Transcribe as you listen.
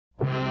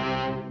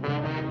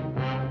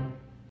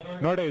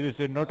Nowadays,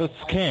 it's not a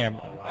scam.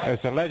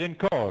 It's a legend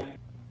call.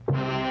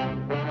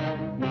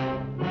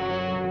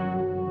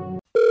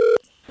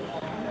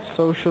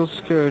 Social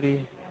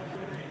Security.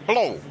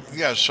 Hello.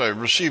 Yes, I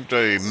received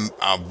a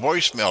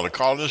voicemail to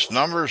call this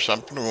number,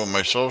 something with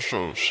my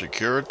Social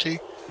Security.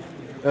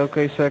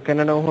 Okay, sir.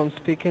 Can I know who I'm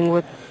speaking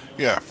with?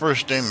 Yeah,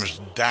 first name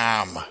is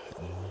Dom,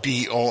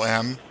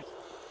 D-O-M.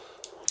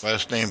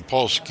 Last name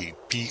Polsky,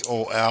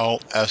 P-O-L-S-K-I.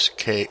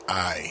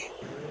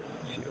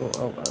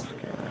 Polski.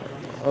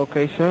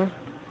 Okay, sir.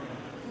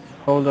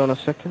 Hold on a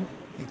second.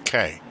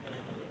 Okay.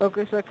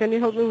 Okay, sir. Can you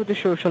help me with the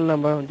social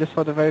number, just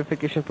for the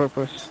verification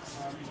purpose?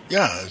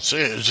 Yeah, it's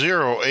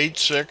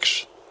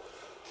 086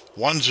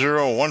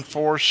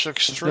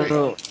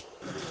 101463.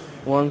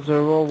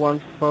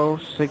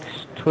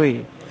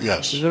 101463.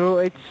 Yes.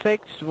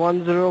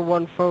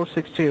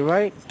 086101463,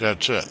 right?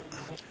 That's it.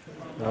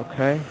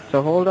 Okay.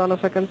 So hold on a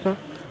second, sir.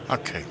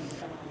 Okay.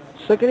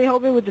 So can you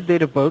help me with the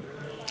date of birth?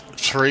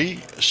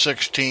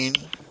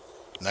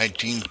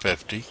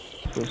 3/16/1950.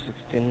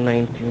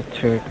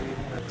 3/16/1930.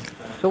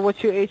 So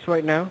what's your age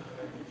right now?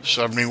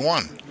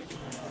 71.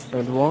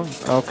 71.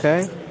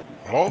 Okay.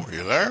 Hello,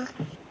 you there?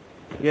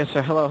 Yes,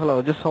 sir.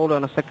 Hello. Just hold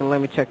on a second.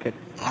 Let me check it.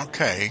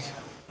 Okay.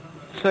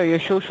 So your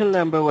social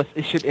number was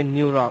issued in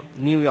New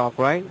York,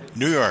 right?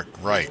 New York,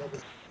 right.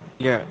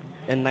 Yeah.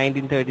 In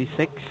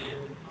 1936?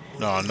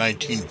 No,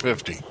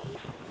 1950.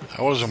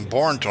 I wasn't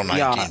born till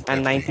 1950. Yeah,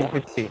 and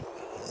 1950.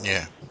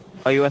 Yeah.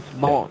 Oh, you was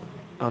born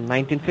on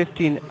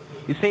 1915.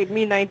 You said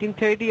me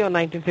 1930 or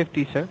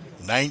 1950, sir?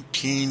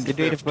 1950. The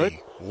date of birth?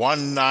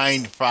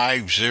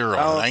 1950.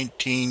 Oh.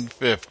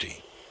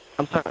 1950.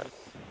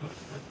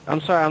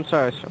 I'm sorry,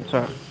 sir. I'm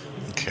sorry.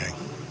 Okay.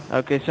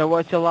 Okay, so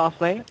what's your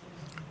last name?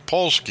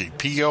 Polsky,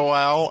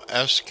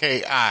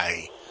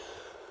 P-O-L-S-K-I.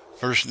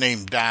 First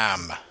name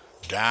Dom.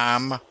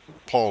 Dom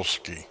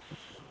Polsky.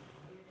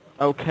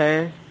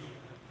 Okay.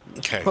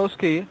 Okay.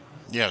 Polsky,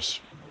 Yes.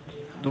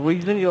 the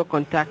reason you're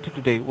contacted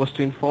today was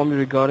to inform you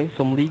regarding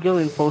some legal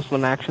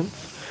enforcement actions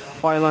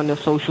filed on your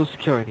Social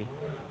Security.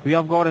 We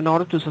have got an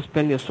order to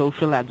suspend your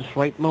social at this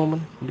right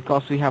moment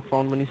because we have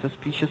found many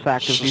suspicious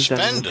activities done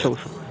in Suspended?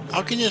 social.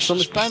 How can you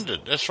suspend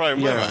it? That's where I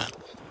live Yeah. at.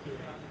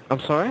 I'm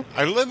sorry?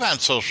 I live on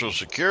Social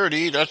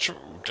Security. That's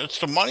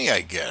the money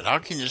I get. How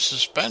can you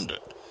suspend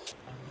it?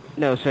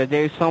 No, sir.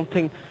 There is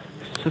something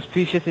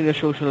suspicious in your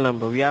social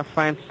number. We have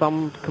found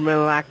some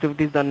criminal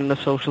activities done in the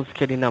Social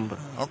Security number.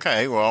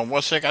 Okay, well,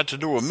 what's that got to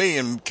do with me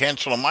and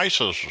canceling my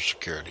Social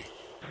Security?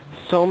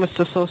 So,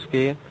 Mr.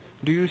 Soski,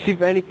 do you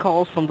receive any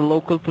calls from the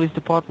local police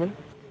department?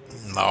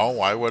 No,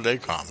 why would they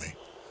call me?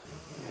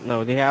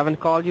 No, they haven't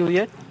called you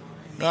yet?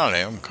 No, they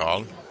haven't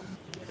called.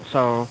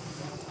 So,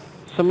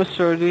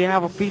 Mr., do you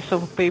have a piece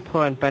of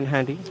paper and pen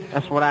handy?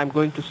 That's what I'm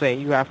going to say.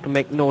 You have to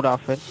make note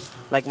of it.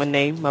 Like my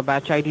name, my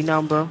batch ID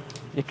number,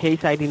 your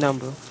case ID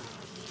number.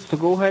 So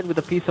go ahead with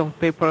a piece of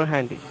paper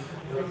handy.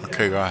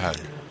 Okay, go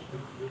ahead.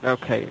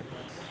 Okay.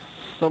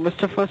 So,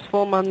 Mr. First of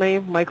all, my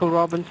name, Michael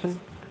Robinson.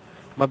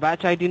 My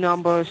batch ID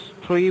number is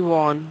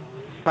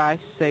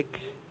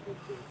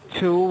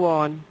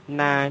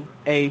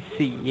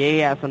 3156219AC.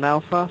 A as an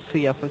alpha,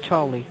 C as in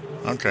Charlie.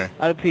 Okay.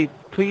 I repeat,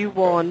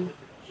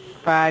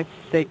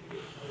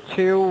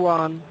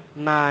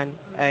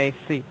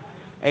 3156219AC.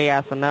 A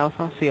as an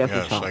alpha, C as in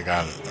Yes, Charlie. I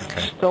got it.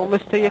 Okay. So,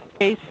 Mr.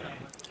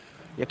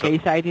 Your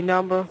case ID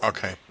number,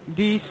 Okay.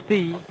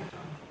 DC,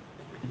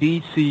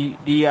 D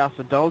as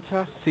a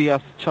Delta, C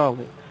as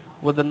Charlie,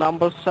 with the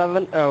number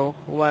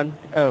 7010.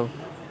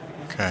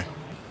 Okay.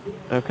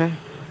 Okay?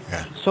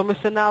 Yeah. So,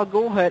 Mr. Now,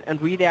 go ahead and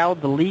read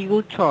out the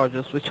legal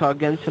charges which are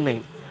against your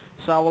name.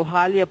 So I will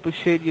highly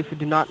appreciate you if you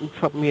do not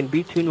interrupt me in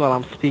between while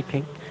I'm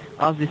speaking,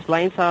 as these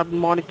lines are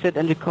monitored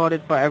and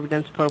recorded for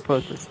evidence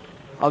purposes.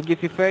 I'll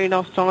give you fair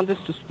enough chances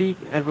to speak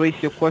and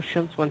raise your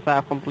questions once I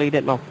have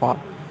completed my part.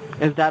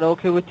 Is that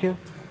okay with you?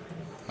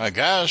 I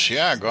guess,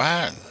 yeah, go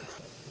ahead.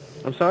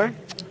 I'm sorry?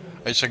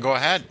 I said go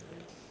ahead.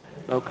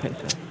 Okay,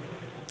 sir.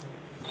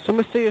 So,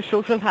 Mr. Your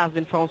social has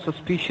been found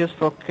suspicious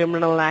for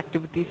criminal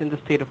activities in the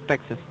state of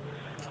Texas.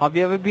 Have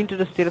you ever been to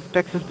the state of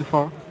Texas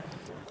before?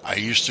 I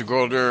used to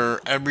go there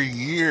every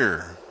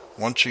year.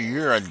 Once a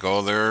year I'd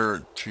go there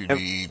to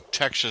the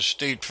Texas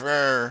State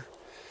Fair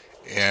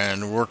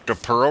and work the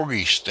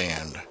pierogi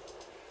stand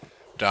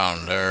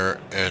down there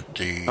at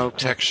the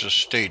Texas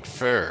State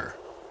Fair.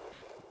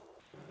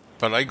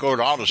 But I go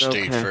to all the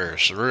state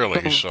fairs,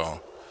 really, so,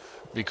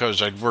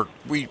 because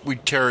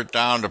we'd tear it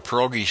down, the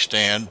pierogi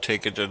stand,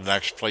 take it to the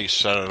next place,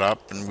 set it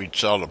up, and we'd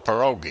sell the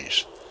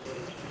pierogies.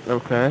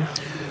 Okay.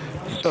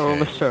 So,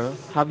 Mr.,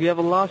 have you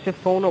ever lost your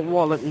phone or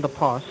wallet in the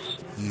past?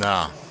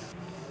 No.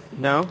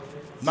 No?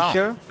 No. You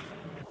sure?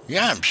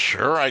 Yeah, I'm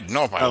sure. I'd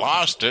know if I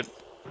lost it.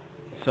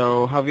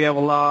 So, have you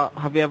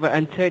ever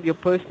entered your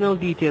personal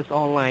details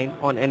online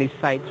on any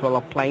sites while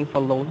applying for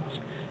loans,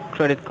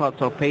 credit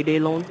cards, or payday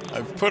loans?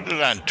 I put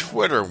it on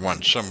Twitter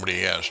once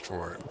somebody asked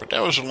for it, but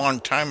that was a long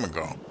time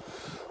ago.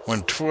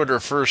 When Twitter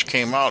first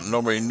came out,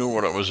 nobody knew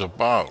what it was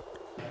about.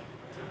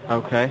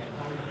 Okay.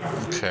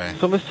 Okay.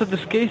 So, Mr.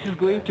 This case is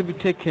going to be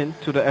taken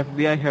to the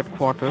FBI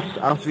headquarters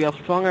as we have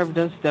strong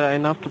evidence that are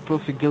enough to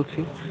prove you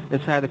guilty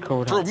inside the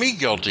courthouse. Prove me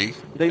guilty?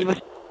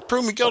 The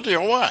Prove me guilty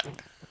of what?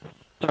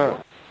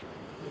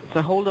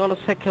 Sir, hold on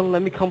a second.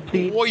 Let me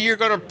complete. Well, you're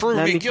going to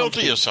prove me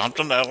guilty of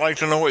something. I'd like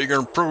to know what you're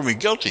going to prove me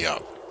guilty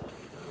of.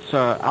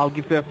 Sir, I'll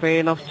give you a fair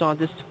enough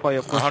charges for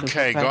your questions.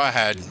 Okay, go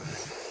ahead.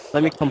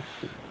 Let me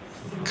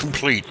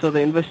Complete. So the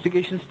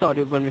investigation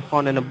started when we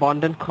found an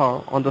abandoned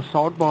car on the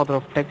south border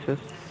of Texas,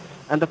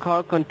 and the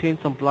car contained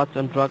some blood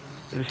and drug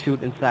residue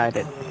inside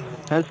it.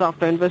 Hence,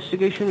 after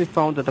investigation, we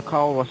found that the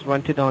car was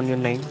rented on your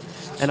name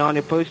and on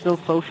your personal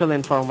social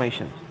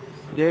information.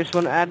 There is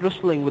one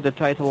address linked with the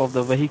title of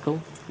the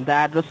vehicle, the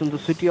address in the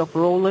city of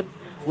Rowland,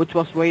 which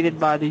was raided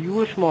by the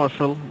U.S.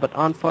 Marshal, but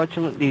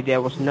unfortunately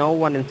there was no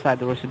one inside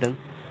the residence.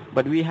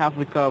 But we have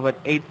recovered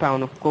 8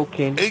 pounds of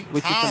cocaine,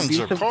 which is an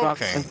abusive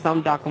drug, and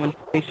some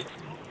documentation.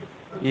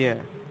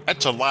 Yeah.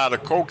 That's a lot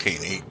of cocaine,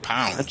 8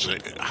 pounds.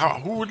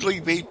 Who would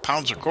leave 8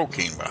 pounds of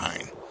cocaine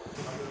behind?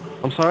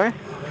 I'm sorry?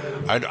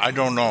 I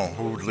don't know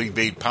who would leave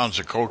 8 pounds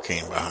of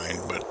cocaine behind,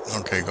 but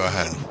okay, go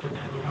ahead.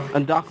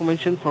 And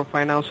documentation for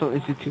financial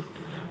institutes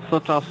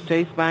such as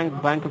Chase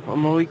Bank, Bank of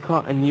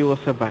America, and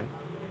USA Bank.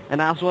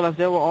 And as well as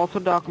there were also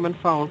documents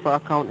found for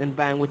accounts in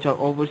bank which are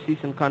overseas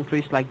in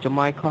countries like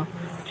Jamaica,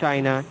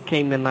 China,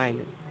 Cayman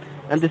Islands.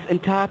 And this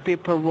entire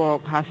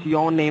paperwork has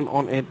your name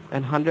on it,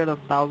 and hundreds of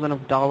thousands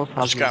of dollars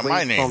has been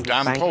raised from the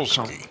bank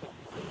account.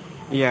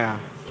 Yeah.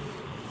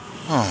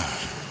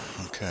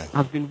 Oh, okay.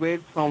 Has been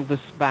raised from this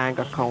bank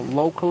account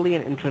locally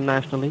and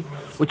internationally,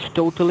 which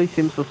totally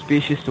seems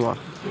suspicious to us.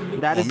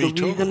 That is the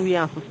reason we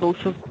asked the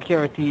Social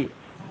Security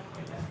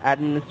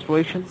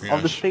Administration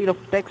of the state of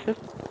Texas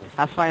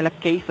has filed a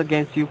case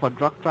against you for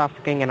drug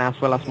trafficking and as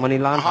well as money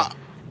laundering.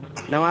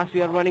 Now, as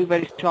we are running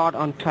very short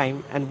on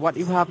time, and what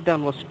you have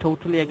done was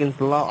totally against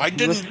the law. I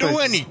didn't do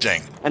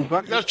anything. And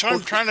that's what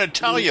I'm trying to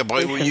tell you,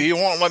 but you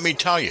won't let me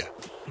tell you.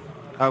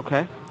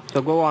 Okay.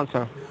 So go on,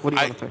 sir. What do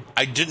you want to say?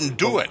 I didn't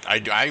do it. I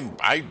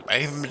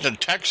haven't been to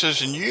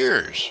Texas in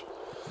years.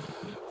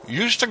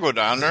 Used to go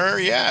down there,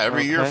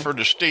 every year for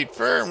the state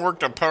fair and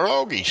worked a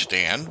pierogi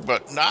stand,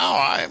 but now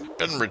I've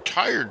been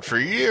retired for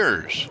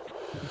years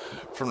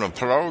from the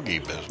pierogi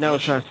business. No,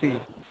 sir, see.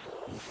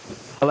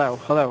 Hello.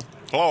 Hello,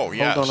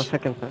 yes. Hold on a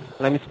second, sir.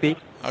 Let me speak.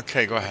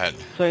 Okay, go ahead.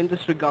 So in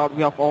this regard,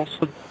 we have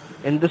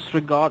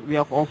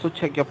also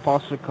checked your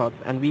past records,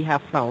 and we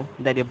have found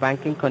that your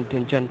banking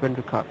contains genuine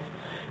records,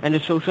 and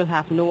your social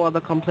has no other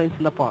complaints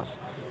in the past.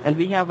 And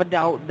we have a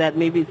doubt that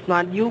maybe it's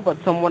not you, but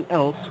someone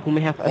else who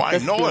may have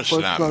access to your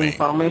personal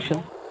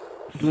information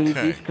doing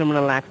these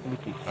criminal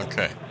activities.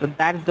 Okay. So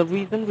that is the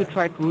reason we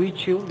try to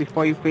reach you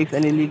before you face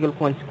any legal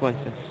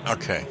consequences.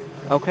 Okay.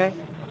 Okay?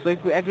 So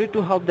if you agree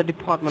to help the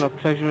Department of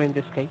Treasury in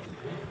this case,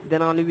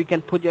 then only we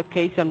can put your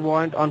case and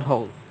warrant on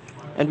hold.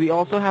 And we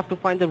also have to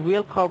find the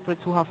real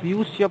culprits who have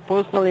used your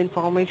personal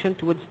information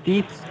towards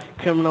these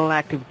criminal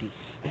activities.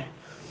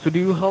 So do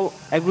you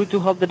agree to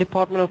help the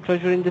Department of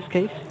Treasury in this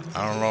case?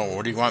 I don't know.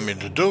 What do you want me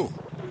to do?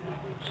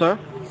 Sir?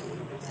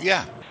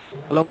 Yeah.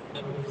 Hello?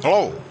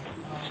 Hello?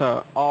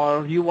 Sir,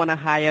 or you want to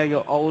hire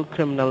your old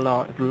criminal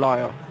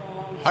lawyer?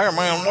 Hire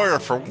my own lawyer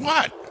for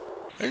what?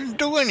 I didn't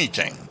do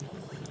anything.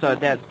 Sir,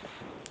 that's...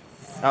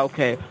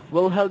 Okay.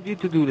 We'll help you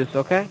to do this,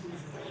 okay?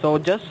 So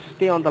just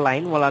stay on the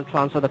line while I'll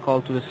transfer the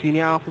call to the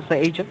senior officer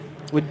agent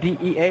with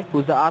DEA,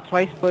 who's the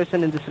authorized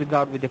person in this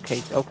regard with the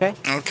case, okay?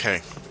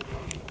 Okay.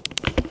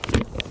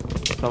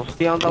 So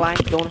stay on the line.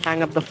 Don't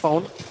hang up the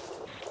phone.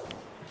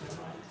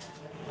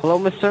 Hello,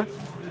 mister?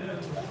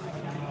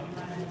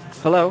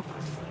 Hello?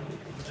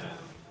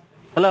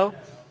 Hello?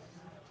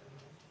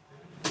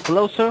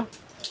 Hello, sir?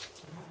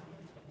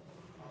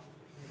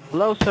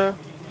 Hello, sir?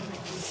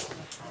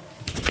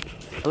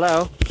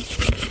 Hello?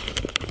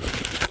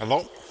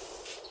 Hello?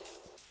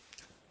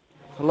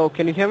 Hello,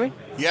 can you hear me?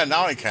 Yeah,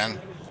 now I can.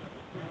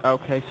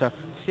 Okay, sir.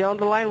 Stay on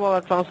the line while I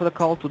transfer the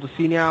call to the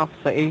senior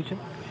officer agent.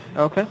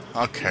 Okay?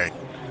 Okay.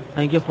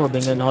 Thank you for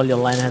being on hold. Your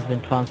line has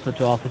been transferred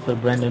to Officer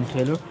Brandon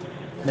Taylor.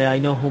 May I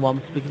know whom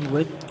I'm speaking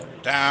with?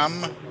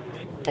 Dan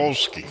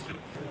Polsky.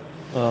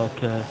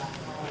 Okay.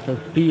 So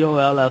it's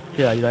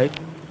P-O-L-S-K-I, right?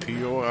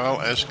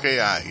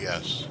 P-O-L-S-K-I,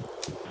 yes.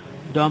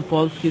 Don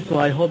Polsky, so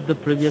I hope the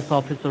previous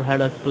officer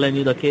had explained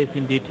you the case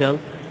in detail.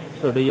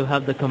 So do you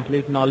have the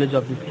complete knowledge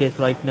of this case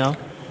right now?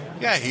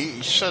 Yeah,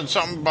 he said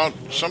something about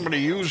somebody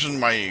using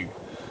my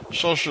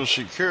Social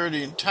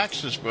Security in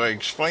Texas, but I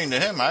explained to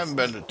him I haven't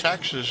been to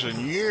Texas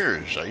in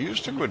years. I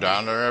used to go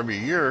down there every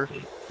year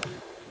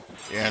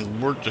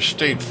and work the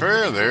state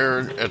fair there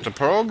at the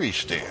pierogi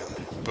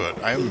stand,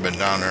 but I haven't been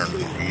down there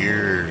in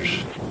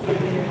years.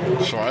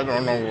 So I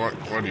don't know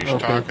what he's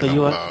talking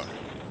about.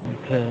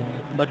 Okay,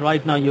 but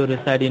right now you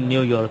reside in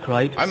New York,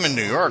 right? I'm in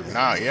New York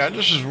now, yeah.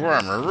 This is where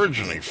I'm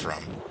originally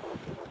from.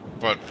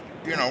 But,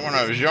 you know, when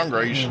I was younger,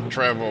 I used to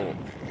travel,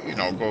 you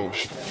know, go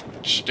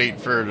state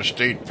fair to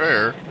state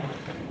fair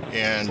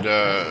and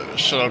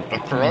set up the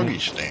pierogi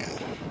stand.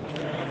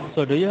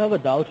 So do you have a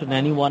doubt on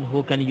anyone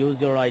who can use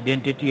your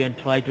identity and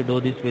try to do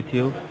this with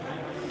you?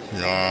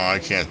 No, I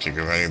can't think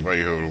of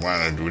anybody who would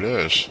want to do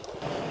this.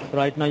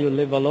 Right now you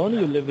live alone,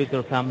 you live with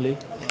your family?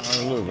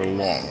 I live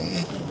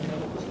alone.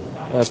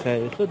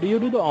 Okay. So do you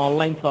do the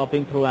online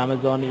shopping through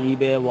Amazon,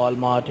 eBay,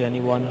 Walmart,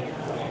 anyone?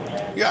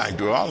 Yeah, I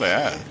do all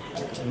that.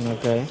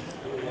 Okay.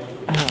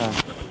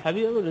 Have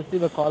you ever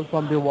received a call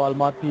from the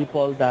Walmart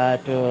people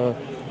that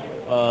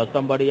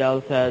somebody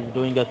else is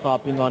doing a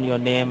shopping on your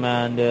name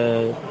and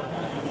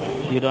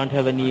you don't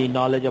have any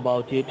knowledge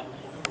about it?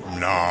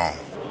 No.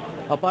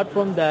 Apart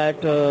from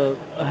that,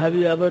 have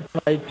you ever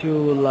tried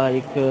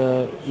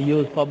to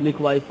use public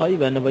Wi-Fi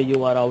whenever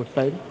you are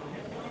outside?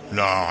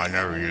 No, I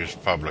never use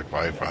public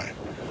Wi-Fi.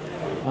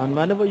 And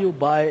whenever you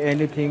buy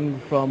anything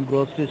from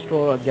grocery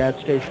store or gas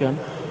station,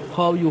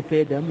 how you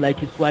pay them?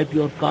 Like you swipe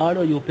your card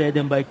or you pay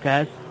them by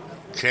cash?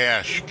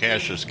 Cash.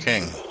 Cash is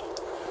king.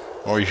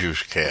 Always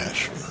use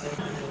cash.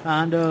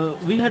 And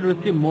we had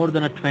received more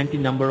than a 20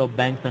 number of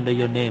banks under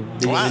your name.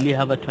 Do you What? really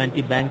have a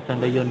 20 banks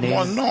under your name?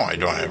 Well, no, I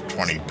don't have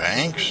 20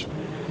 banks.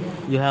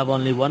 You have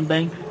only one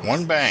bank?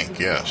 One bank,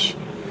 yes.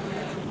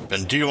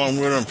 Been dealing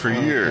with them for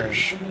years.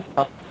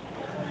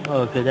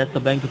 Okay, that's the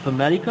Bank of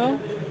America?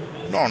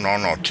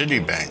 No, Titty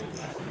Bank.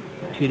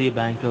 TD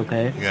Bank,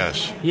 okay.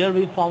 Yes. Here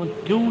we found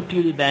two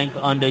TD Bank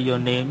under your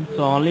name,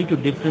 so only to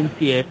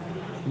differentiate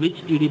which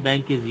TD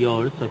Bank is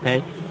yours,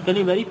 okay? Can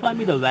you verify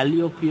me the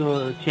value of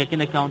your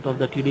checking account of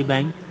the TD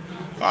Bank?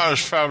 Oh,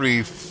 it's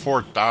probably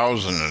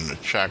 4,000 in the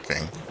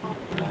checking.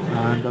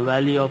 And the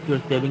value of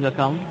your saving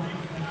account?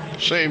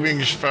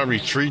 Savings probably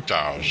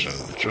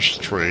 3,000,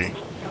 just 3.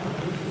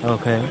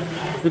 Okay.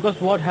 Because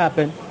what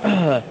happened,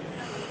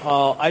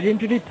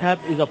 identity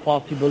theft is a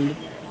possible,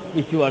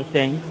 if you are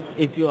saying,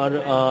 if you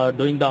are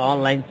doing the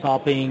online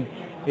shopping,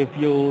 if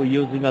you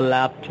using a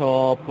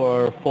laptop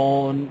or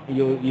phone,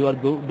 you are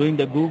doing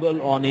the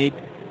Google on it.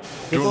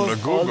 Doing the Because all the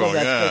Google,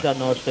 yeah. websites are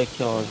not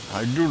secure.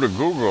 I do the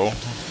Google.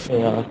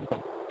 Yeah.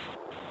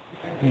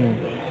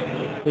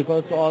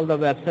 Because all the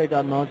websites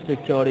are not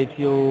secure. If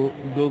you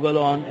Google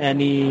on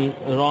any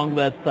wrong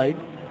website,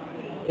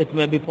 it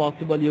may be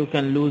possible you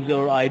can lose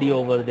your ID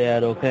over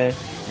there, okay?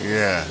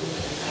 Yeah.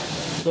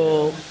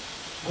 So,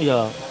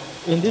 yeah.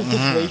 In this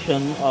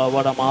situation,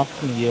 what I'm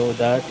asking you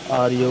that,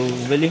 are you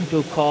willing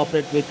to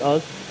cooperate with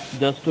us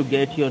just to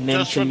get your name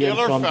That's what the cleared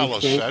other from fellow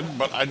this case? said,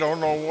 but I don't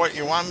know what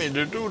you want me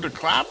to do to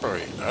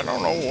cooperate. I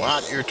don't know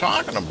what you're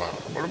talking about.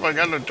 What have I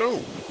got to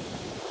do?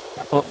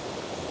 Oh,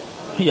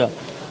 yeah.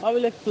 I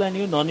will explain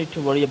you, no need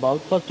to worry about.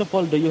 First of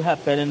all, do you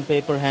have pen and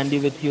paper handy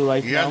with you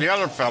right Yeah, now? the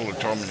other fellow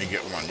told me to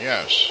get one,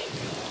 yes.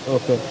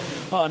 Okay.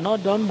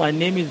 Not done. My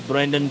name is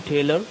Brandon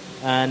Taylor,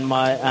 and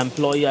my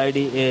employee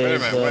ID is... Wait a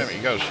minute.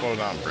 You got to slow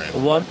down,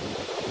 Brandon. What?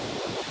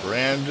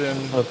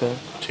 Brandon Okay.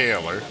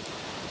 Taylor.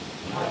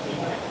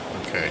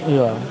 Okay.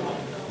 Yeah.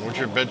 What's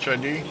your bitch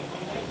ID?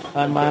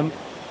 And my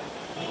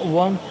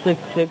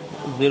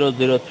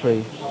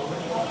 166003.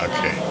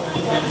 Okay.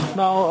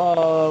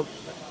 Now,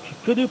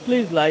 could you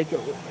please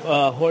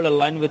hold a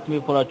line with me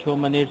for 2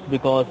 minutes,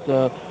 because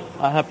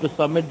I have to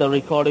submit the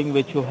recording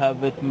which you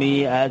have with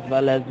me as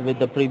well as with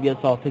the previous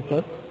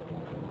officer.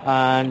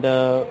 And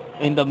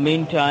in the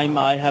meantime,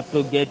 I have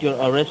to get your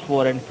arrest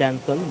warrant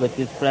cancelled, which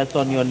is pressed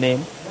on your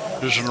name.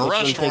 There's an It will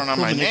arrest take warrant on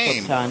 2 my minutes of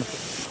name. time.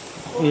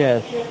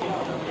 Yes.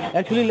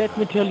 Actually, let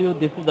me tell you,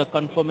 this is a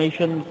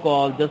confirmation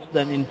call, just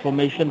an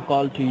information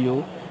call to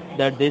you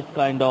that this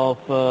kind of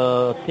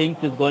things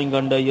is going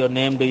under your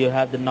name. Do you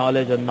have the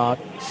knowledge or not?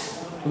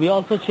 We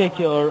also check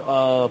your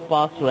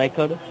past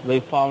record. We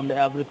found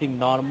everything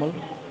normal.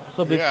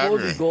 So before we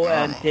everything go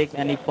and normal. take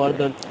any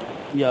further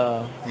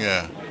Yeah.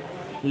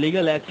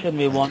 legal action,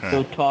 we want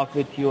Okay. to talk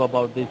with you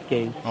about this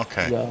case.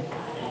 Okay. Yeah.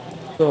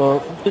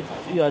 So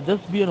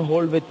just be on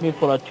hold with me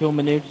for 2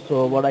 minutes.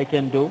 So what I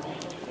can do,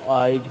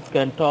 I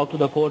can talk to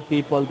the court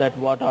people that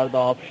what are the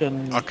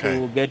options Okay.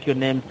 to get your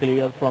name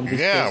clear from this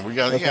Yeah, case. we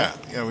got Okay?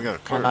 we got a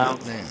clear Uh-huh.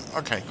 name.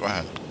 Okay, go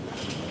ahead.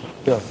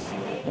 Sure.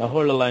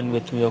 Hold the line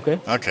with me, okay?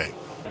 Okay.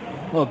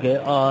 Okay.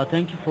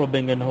 Thank you for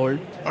being on hold.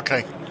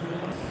 Okay.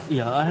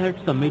 Yeah, I had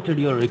submitted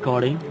your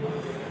recording.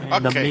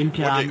 In the Okay.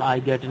 meantime, I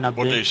get an update.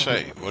 What'd they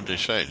say? What'd they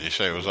say? They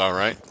say it was all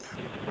right?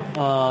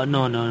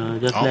 No.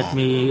 Just Oh. let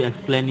me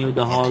explain you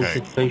the whole Okay.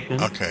 situation.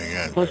 Okay,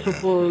 yeah. First of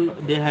all,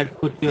 they had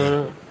put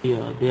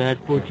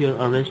your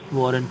arrest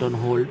warrant on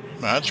hold.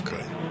 That's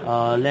good.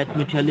 Let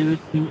me tell you,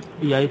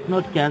 it's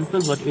not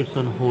cancelled, but it's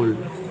on hold.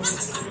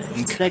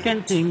 Okay. Second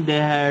thing,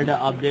 they had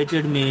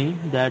updated me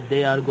that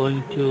they are going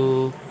to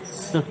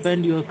suspend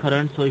your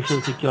current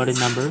social security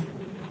number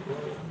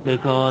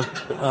because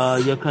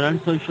your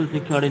current social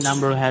security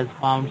number has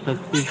found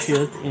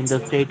suspicious in the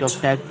state of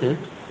Texas,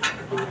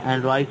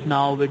 and right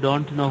now we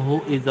don't know who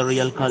is the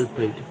real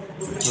culprit,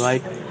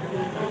 right?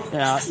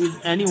 Is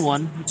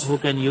anyone who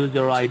can use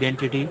your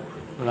identity.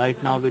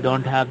 Right now we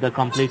don't have the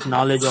complete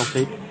knowledge of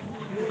it.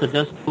 So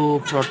just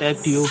to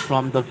protect you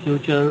from the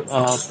future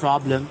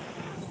problems,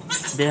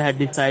 they had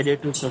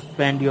decided to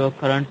suspend your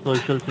current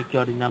social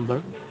security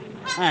number.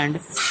 And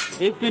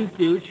if in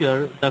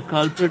future the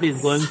culprit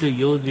is going to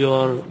use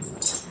your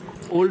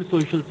old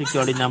social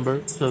security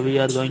number, so we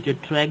are going to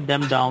track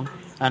them down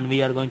and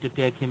we are going to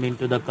take him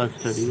into the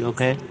custody,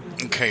 okay?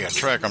 Okay, I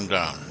track him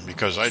down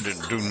because I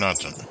didn't do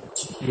nothing.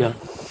 Yeah.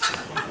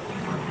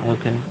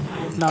 Okay.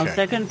 Now, Okay.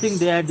 second thing,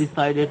 they had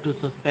decided to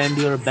suspend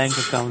your bank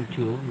account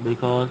too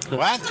because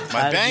What?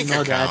 My as bank you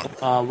know account?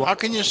 that, How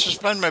can you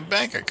suspend my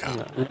bank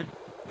account?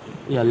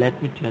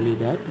 let me tell you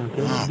that.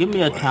 Okay. Oh, Give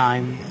me a boy.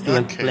 time to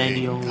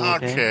explain you.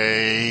 Okay.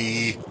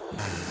 Okay.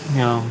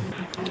 Yeah.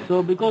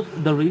 So because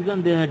the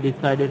reason they had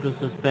decided to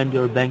suspend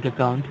your bank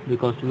account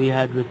because we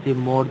had received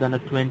more than a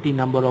 20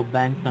 number of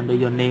banks under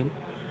your name.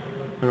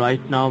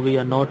 Right now we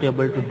are not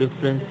able to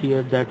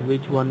differentiate that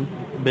which one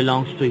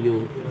belongs to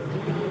you.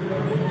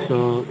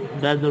 So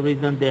that's the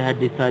reason they had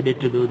decided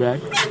to do that.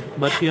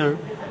 But here,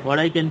 what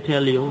I can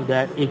tell you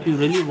that if you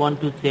really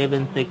want to save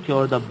and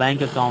secure the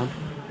bank account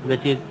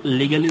which is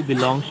legally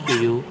belongs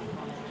to you,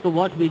 so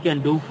what we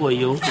can do for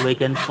you, we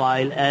can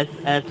file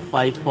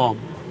SS5 form.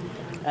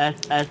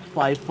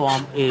 SS5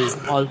 form is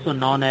also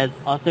known as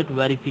Asset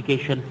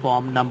Verification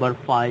Form number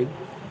 5.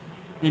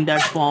 In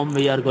that form,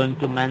 we are going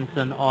to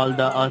mention all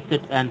the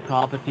assets and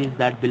properties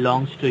that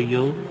belongs to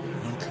you.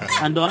 Okay.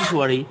 And don't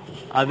worry,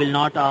 I will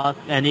not ask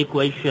any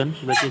question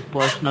which is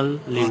personally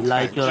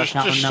like your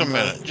account just number,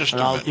 a minute. Just a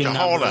routing minute.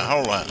 number.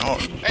 Hold on.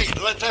 Hey,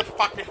 let that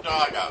fucking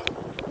dog out.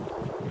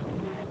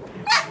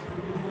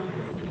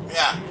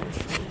 Yeah.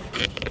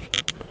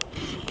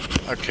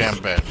 Okay, I'm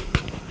back.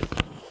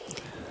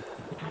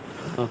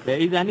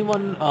 Okay, is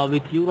anyone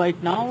with you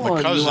right now, My or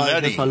you cousin are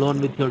Eddie. just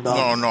alone with your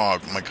dog? No,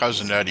 my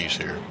cousin Eddie's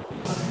here.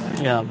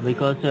 Yeah,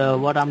 because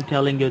what I'm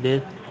telling you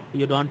this,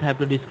 you don't have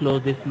to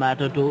disclose this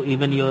matter to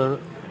even your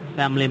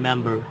family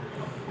member.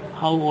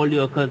 How old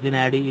your cousin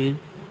Eddie is?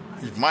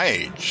 He's my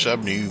age,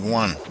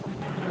 71.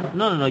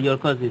 No, your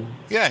cousin.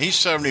 Yeah, he's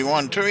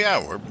 71 too.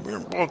 Yeah, we're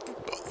both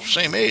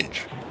same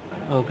age.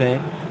 Okay,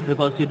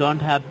 because you don't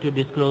have to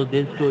disclose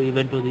this to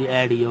even to the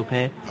Eddie,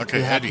 okay? Okay,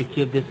 you have Eddie. to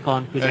keep this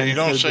confidential. Eddie,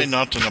 don't say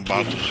nothing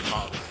about this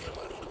call. You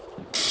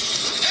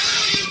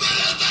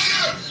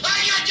motherfucker! I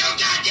got your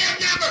goddamn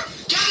number!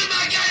 Come to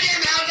my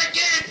goddamn house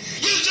again!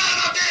 You son of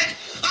a bitch!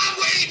 I'm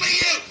waiting for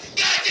you!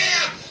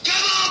 Goddamn!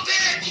 Come on,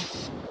 bitch!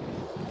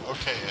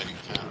 Okay, Eddie,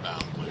 calm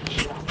down,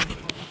 please.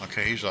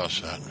 Okay, he's all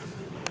set.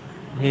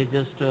 He's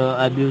just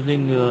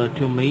abusing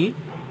to me.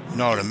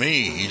 No, to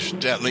me, he's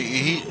deadly.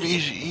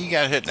 He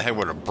got hit in the head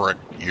with a brick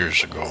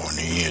years ago, and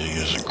he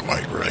isn't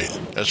quite right.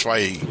 That's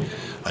why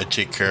I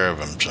take care of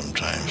him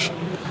sometimes.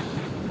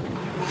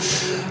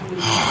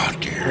 Oh,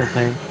 dear.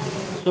 Okay.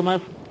 So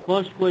my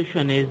first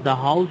question is, the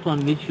house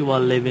on which you are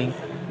living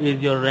is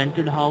your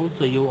rented house,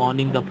 or you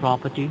owning the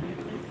property?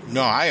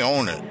 No, I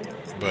own it,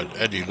 but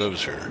Eddie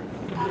lives here.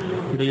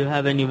 Do you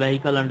have any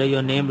vehicle under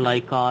your name,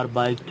 like car,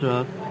 bike,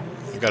 truck?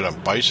 I got a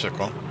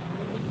bicycle.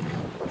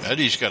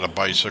 Eddie's got a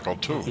bicycle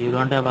too. You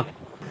don't have a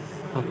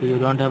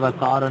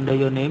car under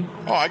your name?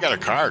 Oh, I got a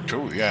car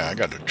too. Yeah, I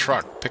got a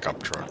truck,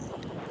 pickup truck.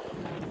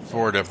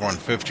 Ford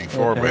F-150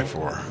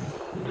 4x4.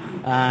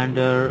 And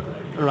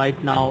right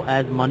now,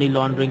 as money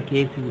laundering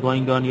case is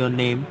going on your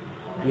name,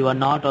 you are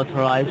not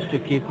authorized to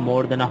keep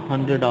more than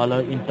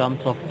 $100 in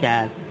terms of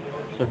cash.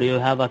 So do you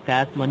have a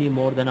cash money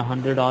more than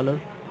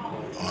 $100?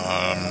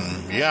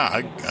 Yeah,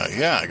 I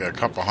got a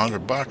couple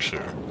 $100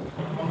 here.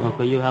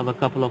 Okay, you have a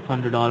couple of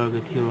 $100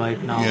 with you right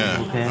now.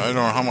 Yeah, Okay. I don't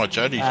know how much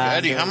Eddie's got.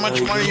 Eddie, how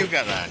much money you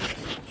got on you?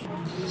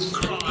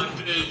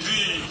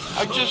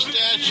 I just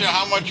asked you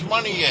how much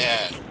money you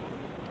had.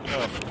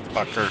 Oh,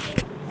 fucker.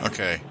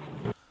 Okay.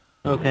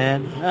 Okay,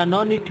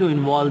 no need to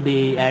involve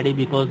the Eddie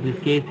because this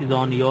case is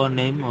on your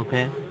name,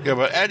 okay? Yeah,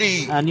 but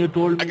Eddie, And you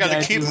told me I got to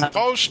that keep you him have...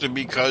 posted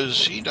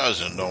because he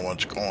doesn't know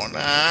what's going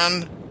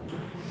on.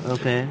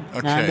 Okay. Okay.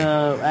 And as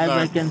No,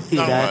 I can see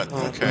now that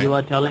what? Okay. you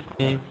are telling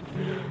me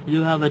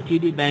you have a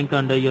TD Bank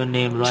under your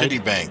name, right?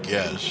 Citibank,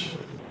 yes.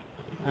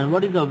 And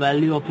what is the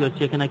value of your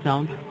checking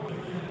account?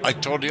 I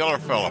told the other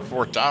fella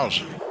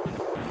 4,000.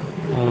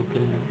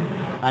 Okay.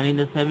 And in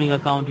the saving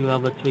account you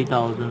have a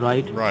 3,000,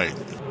 right? Right.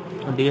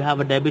 And do you have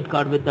a debit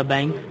card with the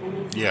bank?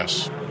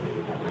 Yes.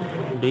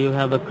 Do you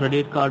have a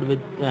credit card with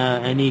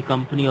any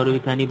company or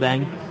with any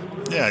bank?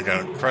 Yeah, I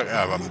got a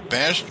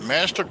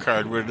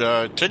MasterCard with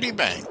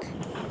Citibank.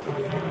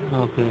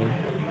 Okay.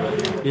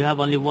 You have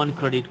only one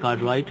credit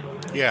card, right?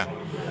 Yeah.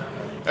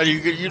 Eddie,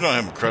 you don't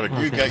have a credit.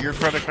 You Okay. got your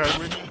credit card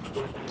with you?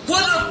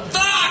 What the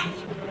fuck?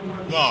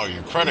 No,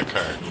 your credit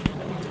card.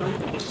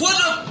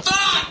 What the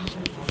fuck?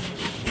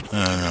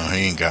 No,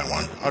 he ain't got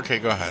one. Okay,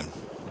 go ahead.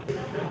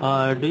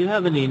 Do you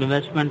have any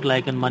investment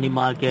like in money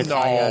market, No,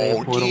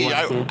 IRA, gee,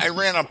 401k? I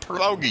ran a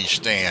pierogi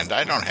stand.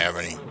 I don't have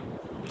any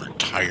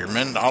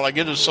retirement. All I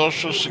get is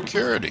Social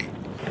Security.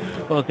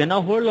 Okay,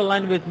 now hold the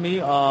line with me.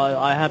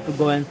 I have to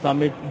go and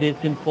submit this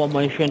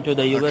information to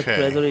the U.S. Okay.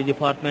 Treasury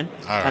Department,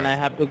 All right. and I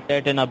have to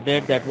get an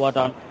update that what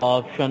are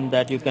option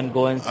that you can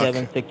go and save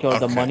and secure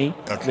the Okay. money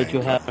Okay. which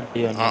you have under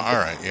your name. All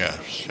right, yeah,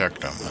 check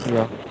them.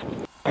 Yeah.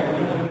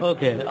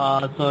 Okay,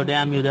 so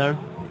Dan, you there?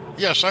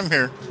 Yes, I'm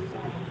here.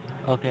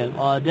 Okay,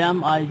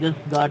 Dan, I just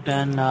got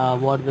an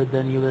word with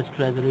the U.S.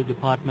 Treasury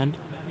Department,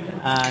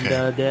 and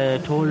Okay. they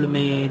told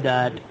me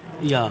that,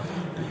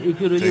 if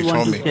you really They want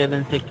told to me. save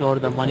and secure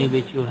the money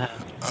which you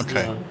have,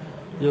 Okay.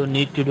 you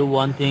need to do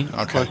one thing.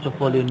 Okay. First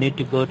of all, you need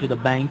to go to the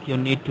bank. You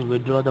need to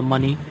withdraw the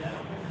money,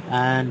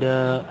 and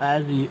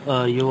as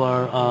you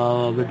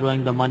are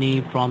withdrawing the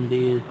money from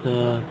this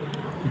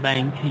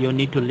bank, you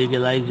need to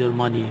legalize your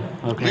money.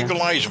 Okay.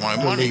 Legalize my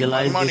To money. My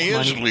legalize money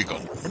this is money. legal.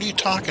 What are you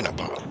talking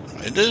about?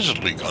 It is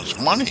legal. It's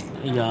money.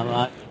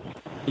 Yeah.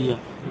 Yeah.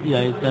 Yeah.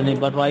 It's only,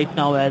 but right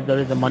now, as there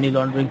is a money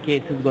laundering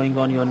cases going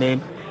on your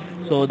name,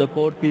 so the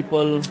court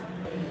people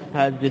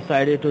has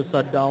decided to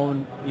shut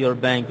down your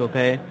bank.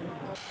 Okay.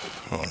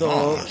 Oh, So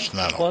no, it's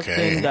not first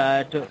thing okay.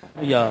 that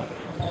yeah.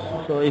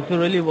 So if you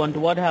really want,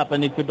 what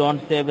happen if you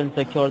don't save and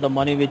secure the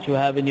money which you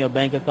have in your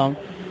bank account?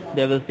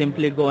 They will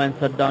simply go and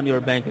shut down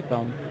your bank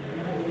account.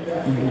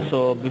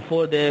 So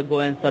before they go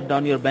and shut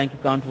down your bank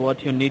account,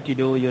 what you need to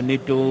do, you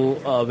need to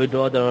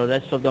withdraw the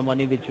rest of the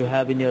money which you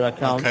have in your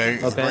account. Okay,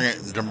 Okay.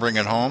 bring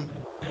it home.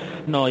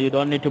 No, you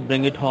don't need to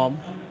bring it home.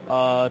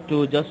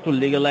 To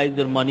legalize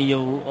your money,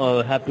 you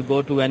have to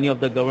go to any of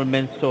the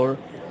government store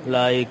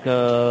like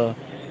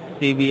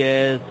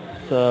CVS,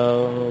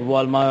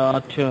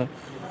 Walmart,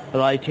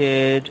 Rite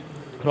Aid,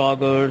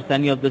 Kroger's,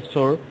 any of the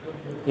store.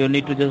 You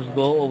need to just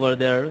go over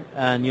there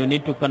and you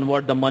need to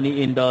convert the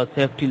money in the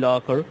safety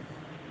locker.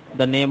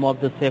 The name of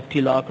the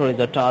safety locker is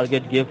a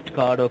Target gift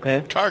card.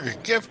 Okay.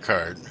 Target gift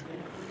card.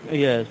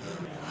 Yes.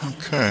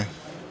 Okay.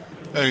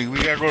 Hey,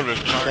 we gotta go to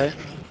Target.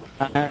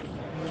 Okay.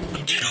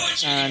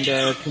 And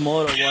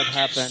tomorrow, what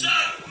happened?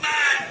 Suck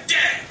my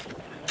dick!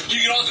 You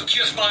can also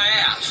kiss my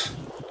ass.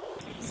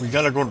 We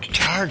gotta go to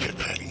Target,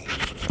 Eddie.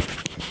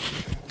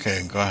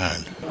 Okay, go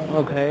ahead.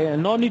 Okay,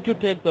 and no need to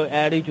take the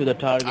Eddie to the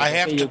Target. I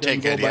have okay? to You can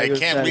take go Eddie. by I can't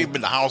yourself. leave him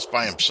in the house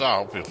by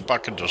himself. He'll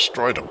fucking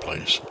destroy the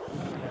place.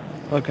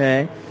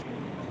 Okay.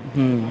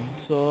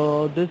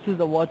 So this is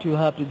what you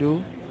have to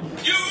do.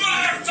 You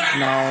motherfucker!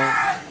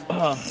 Now,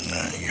 Nah,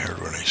 you heard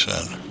what I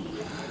said.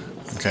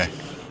 Okay.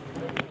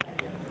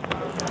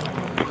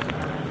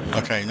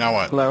 Okay, now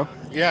what? Hello?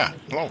 Yeah,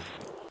 hello.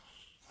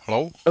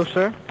 Hello? Hello,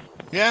 sir?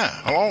 Yeah,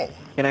 hello.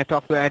 Can I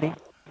talk to Eddie?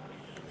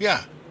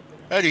 Yeah.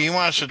 Eddie, he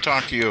wants to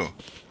talk to you. You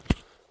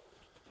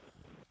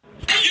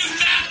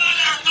fat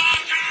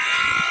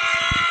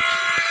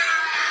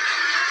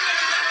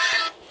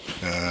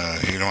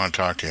motherfucker! He don't want to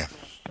talk to you.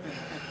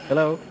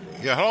 Hello?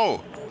 Yeah,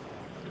 hello.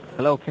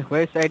 Hello, okay,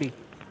 where's Eddie?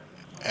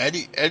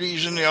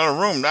 Eddie's in the other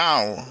room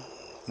now.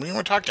 What do you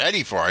want to talk to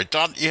Eddie for? I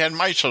thought you had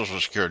my social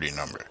security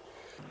number.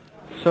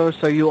 So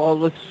you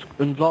always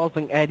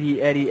involving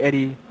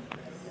Eddie.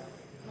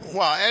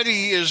 Well,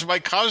 Eddie is my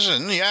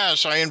cousin.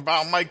 Yes, I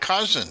involve my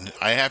cousin.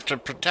 I have to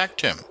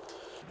protect him.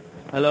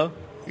 hello?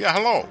 Yeah,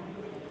 hello.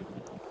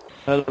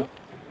 Hello?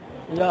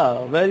 Yeah,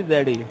 where is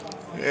Eddie?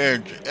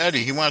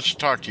 Eddie, he wants to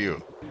talk to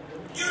you.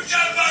 You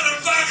dumb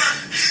motherfucker!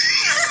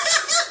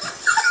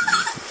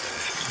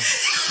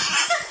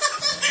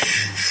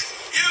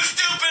 You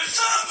stupid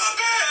son of a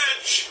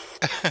bitch!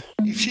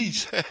 Jeez.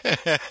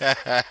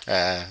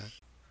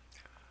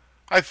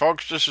 Hi,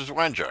 folks. This is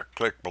Wenja.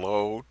 Click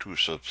below to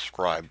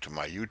subscribe to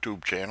my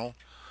YouTube channel.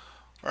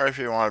 Or if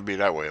you want to be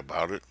that way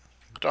about it,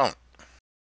 don't.